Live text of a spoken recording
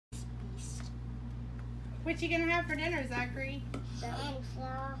What you gonna have for dinner, Zachary?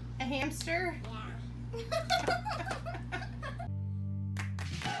 Hamster. A hamster? Yeah.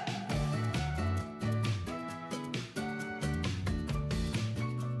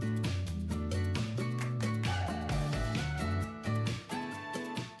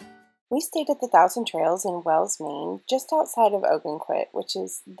 We stayed at the Thousand Trails in Wells, Maine, just outside of Ogunquit, which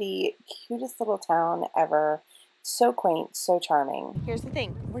is the cutest little town ever. So quaint, so charming. Here's the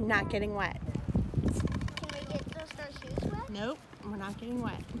thing, we're not getting wet. Can we get those our shoes wet? Nope, we're not getting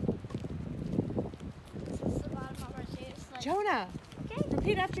wet. This is the bottom of our shoes. Like, Jonah, okay.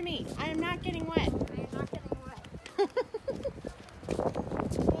 repeat after me. I am not getting wet. I am not getting wet.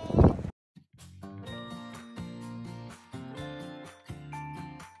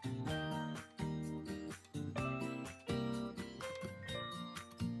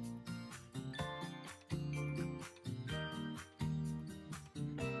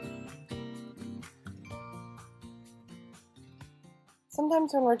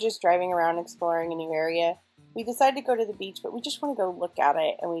 Sometimes when we're just driving around exploring a new area, we decide to go to the beach, but we just want to go look at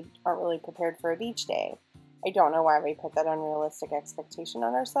it and we aren't really prepared for a beach day. I don't know why we put that unrealistic expectation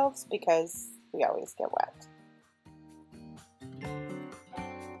on ourselves because we always get wet.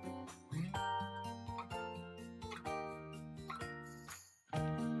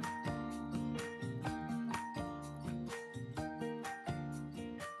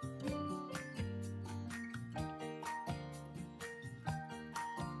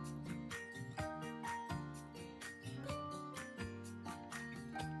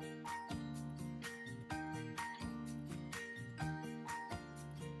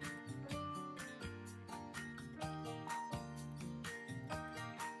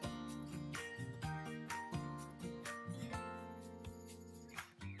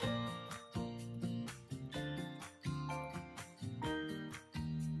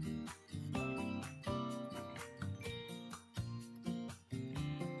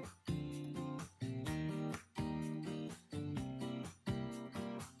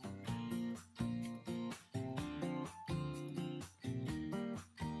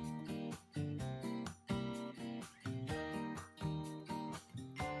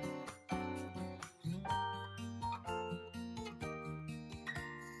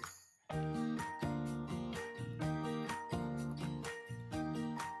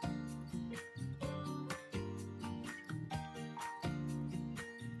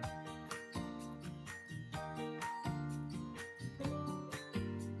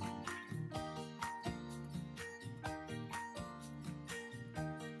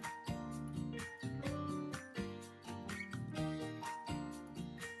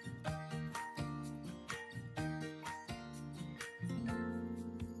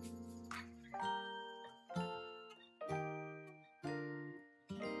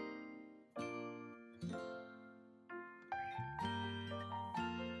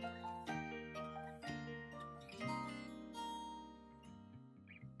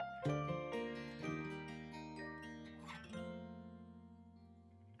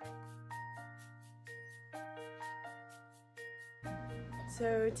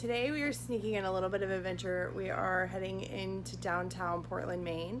 So today we are sneaking in a little bit of adventure. We are heading into downtown Portland,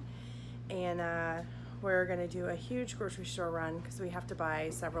 Maine, and we're gonna do a huge grocery store run because we have to buy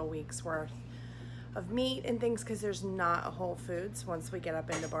several weeks worth of meat and things because there's not a Whole Foods once we get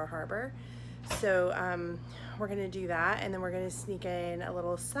up into Bar Harbor. So we're gonna do that, and then we're gonna sneak in a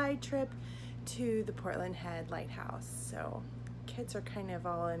little side trip to the Portland Head Lighthouse. So kids are kind of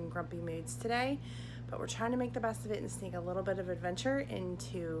all in grumpy moods today, but we're trying to make the best of it and sneak a little bit of adventure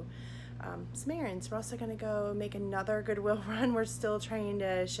into some errands. We're also gonna go make another Goodwill run. We're still trying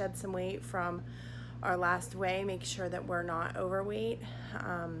to shed some weight from our last weigh, make sure that we're not overweight.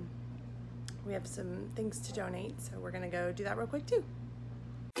 We have some things to donate, so we're gonna go do that real quick too.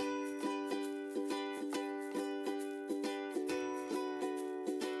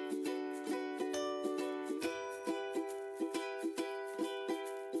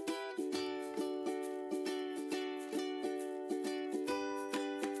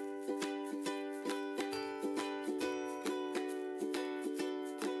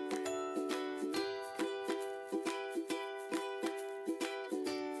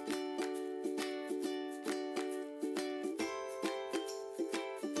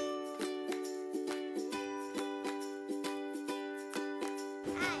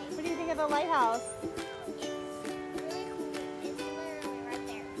 What do you think of the lighthouse? It's really cool. It's literally right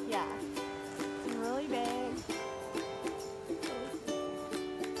there. Yeah, it's really big.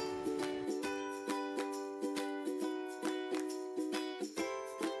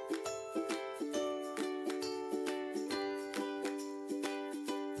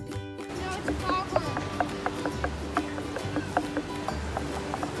 No, it's a problem.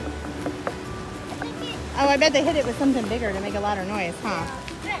 I bet they hit it with something bigger to make a louder noise, huh?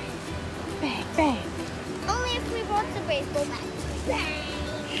 Bang, bang. Only if we brought the baseball bat.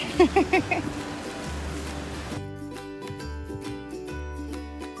 Bang.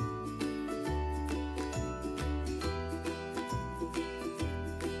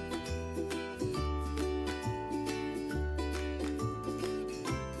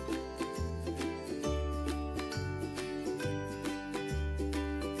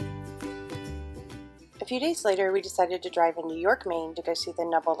 A few days later, we decided to drive into York, Maine to go see the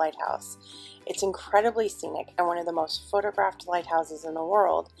Neville Lighthouse. It's incredibly scenic and one of the most photographed lighthouses in the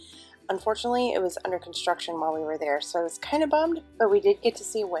world. Unfortunately, it was under construction while we were there, so I was kind of bummed, but we did get to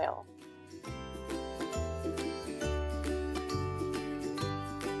see a whale.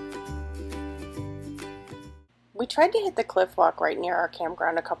 We tried to hit the cliff walk right near our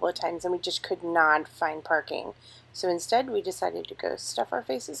campground a couple of times and we just could not find parking. So instead, we decided to go stuff our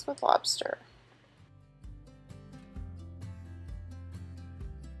faces with lobster.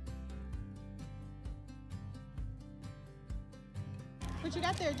 What you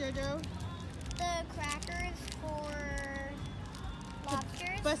got there, Jojo? The crackers for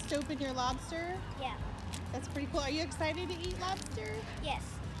lobsters. Bust open your lobster? Yeah. That's pretty cool. Are you excited to eat lobster? Yes.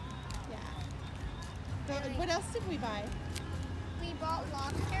 Yeah. So, what else did we buy? We bought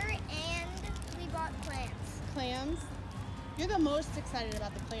lobster and we bought clams. Clams? You're the most excited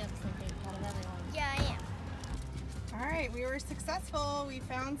about the clams, I think, out of everyone. Yeah, I am. All right, we were successful. We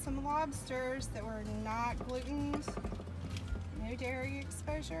found some lobsters that were not gluten. No dairy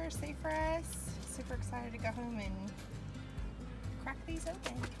exposure, safe for us. Super excited to go home and crack these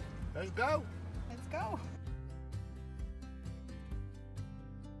open. Let's go. Let's go.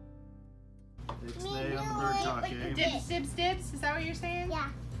 Ixnay on the bird talking. Dips, dips, dips. Is that what you're saying? Yeah.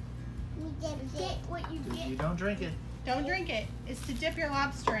 We dip what you get. You don't drink it. Don't drink it. It's to dip your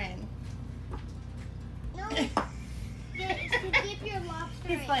lobster in. No, it's to dip your lobster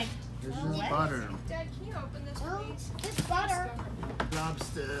in. It's like, This Oh, is what? butter. Dad, can you open this, No, just butter.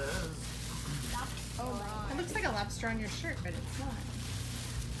 Lobsters. Oh my. It looks like a lobster on your shirt, but it's not.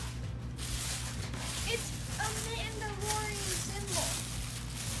 It's a Mandalorian symbol.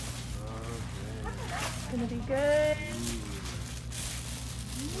 Okay. It's gonna be good.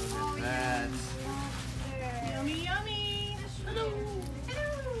 Oh, That. Yummy, yummy. Hello.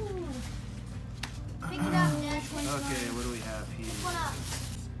 Hello. Pick it up, Dad. Okay, what do we have here? One up.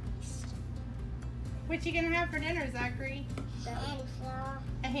 What you gonna have for dinner, Zachary? The hamster.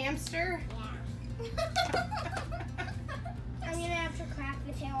 A hamster? Yeah. I'm gonna have to crack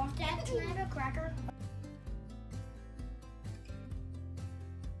the tail off. Dad, can I have a cracker?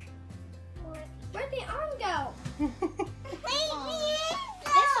 Where'd the arm go? This arm.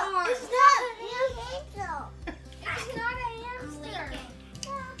 It's not a hamster. It's not a hamster.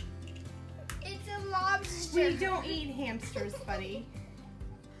 It's a lobster. We don't eat hamsters, buddy.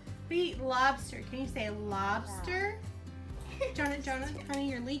 We eat lobster. Can you say lobster? Jonah, honey,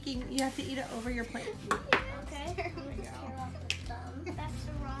 you're leaking. You have to eat it over your plate. Okay. That's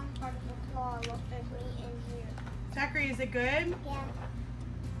the wrong part of the claw. Looks like we in here. Zachary, is it good? Yeah.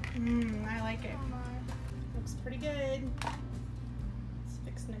 I like it. Looks pretty good. It's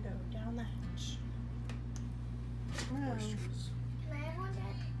fixing to go down the hatch. Oysters. Can I have one,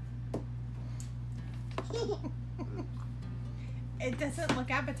 Dad? It doesn't look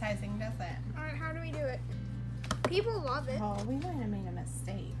appetizing, does it? Alright, how do we do it? People love it. Oh, we might have made a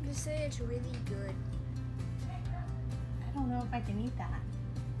mistake. Just say it's really good. I don't know if I can eat that.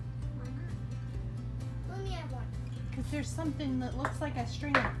 Why not? Let me have one. Because there's something that looks like a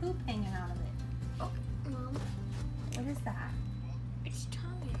string of poop hanging out of it. Mom, What is that? it's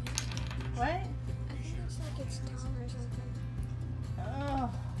tongue. What? I think it's like its tongue or something. Oh.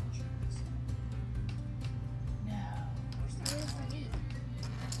 No. What is that?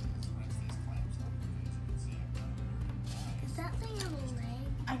 Does that thing have a leg?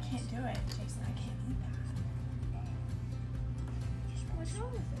 I can't do it, Jason. I can't eat that. What's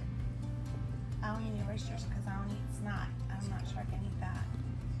wrong with it? I don't eat oysters because I don't eat snot. I'm not sure I can eat that.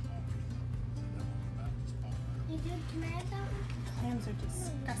 You good? Can I have that one? Clams are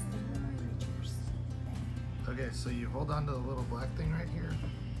disgusting little creatures. Okay, so you hold on to the little black thing right here.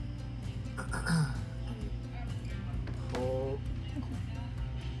 Pull.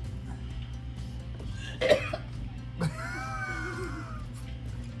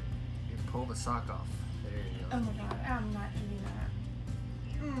 You pull the sock off. There you Oh go. my god, I'm not eating that.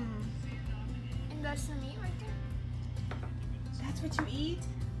 And that's the meat right there? That's what you eat?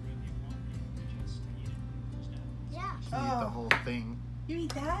 Yeah. You eat the Oh. whole thing. You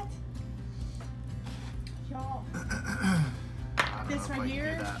eat that? Y'all. I don't This know if right I can do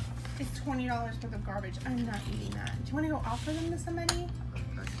here? that. It's $20 worth of garbage. I'm not eating that. Do you want to go offer them to somebody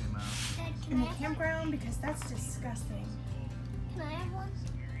That came out. in the campground? Because that's disgusting. Can I have one?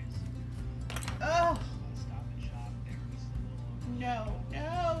 Oh. No,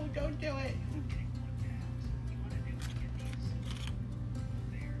 no, don't do it.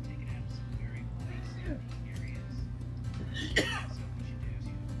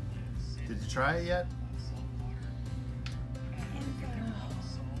 Did you try it yet?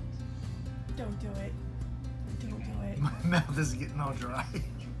 Don't do it. Don't do it. My mouth is getting all dry.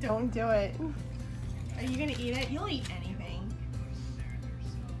 Don't do it. Are you gonna eat it? You'll eat anything.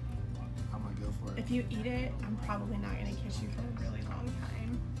 I'm gonna go for it. If you eat it, I'm probably not gonna kiss you for a really long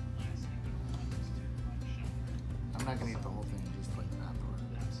time. I'm not gonna eat the whole thing, just like afterward.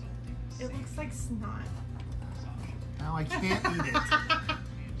 It looks like snot. Now I can't eat it.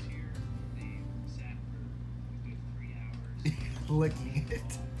 Licking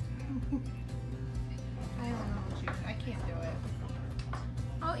it. I don't know, Jude. I can't do it.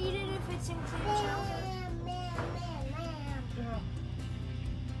 I'll eat it if it's in clam chowder.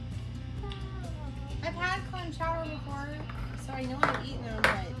 I've had clam chowder before, so I know I've eaten them,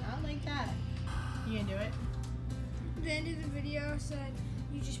 but not like that. You gonna do it? The end of the video said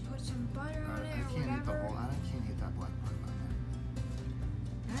you just put some butter on it I or can't eat the whatever. whole. I can't eat that black part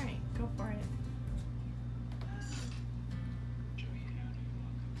on All right, go for it.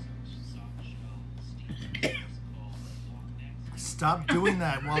 there. Stop doing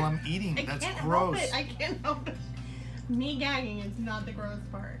that while I'm eating. I That's can't gross. help it. I can't help it. Me gagging is not the gross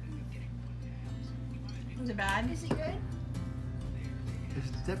part. Is it bad? Is it good?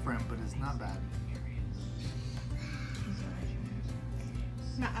 It's different, but it's not bad.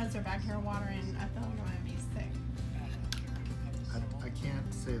 My eyes are back here watering. I feel like I'm gonna be sick. I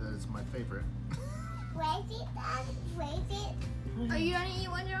can't say that it's my favorite. Wait it, Dad. Wait it. Are you gonna eat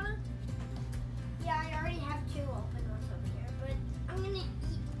one, Jonah? Yeah, I already have two open ones over here, but I'm gonna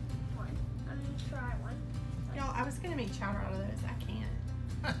eat one. I'm gonna try one. Y'all, I was gonna make chowder out of those. I can't.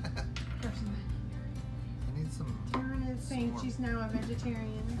 Personally. I need some Taryn is saying she's now a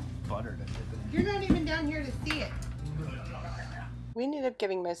vegetarian. butter to dip it You're not even down here to see it. We ended up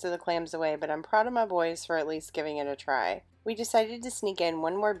giving most of the clams away, but I'm proud of my boys for at least giving it a try. We decided to sneak in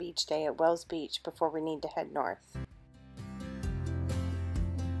one more beach day at Wells Beach before we need to head north.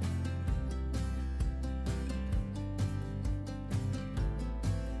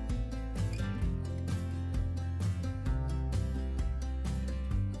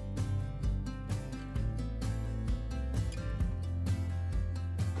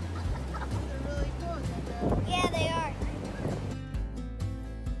 Yeah, they are.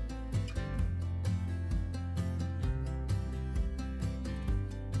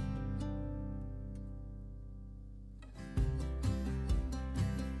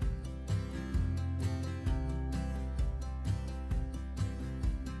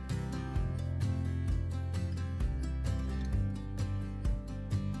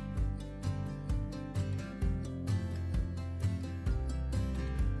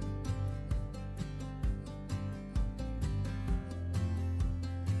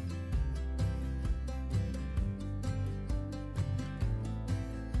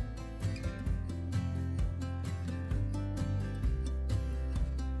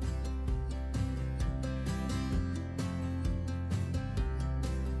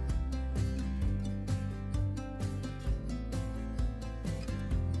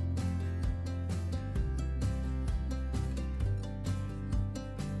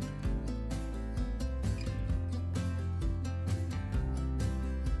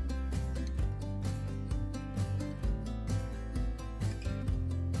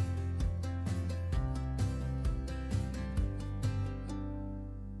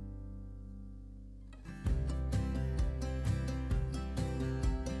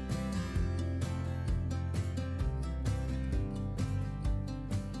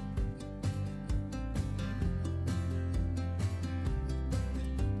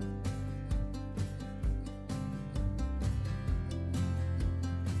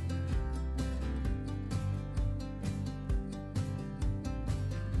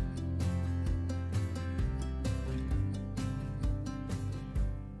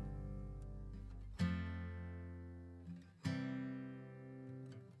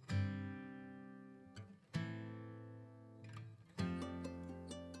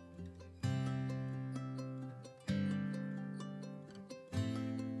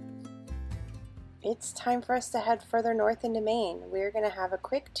 It's time for us to head further north into Maine. We're going to have a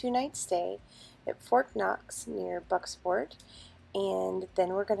quick 2-night stay at Fort Knox near Bucksport, and then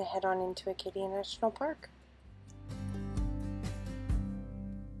we're going to head on into Acadia National Park.